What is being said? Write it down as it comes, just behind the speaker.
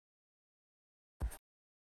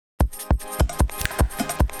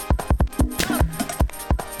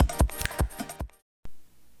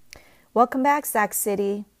Welcome back, Sac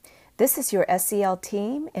City. This is your SEL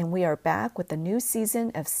team, and we are back with a new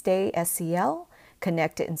season of Stay SEL,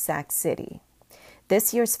 Connected in Sac City.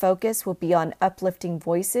 This year's focus will be on uplifting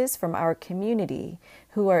voices from our community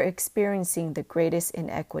who are experiencing the greatest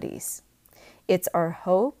inequities. It's our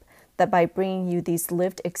hope that by bringing you these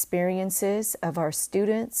lived experiences of our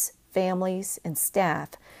students, families, and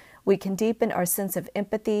staff, we can deepen our sense of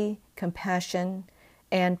empathy, compassion,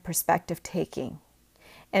 and perspective taking,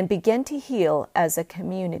 and begin to heal as a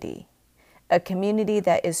community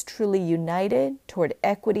that is truly united toward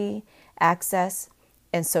equity, access,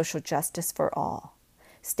 and social justice for all.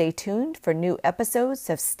 Stay tuned for new episodes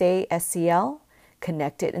of Stay SEL,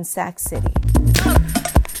 Connected in Sac City.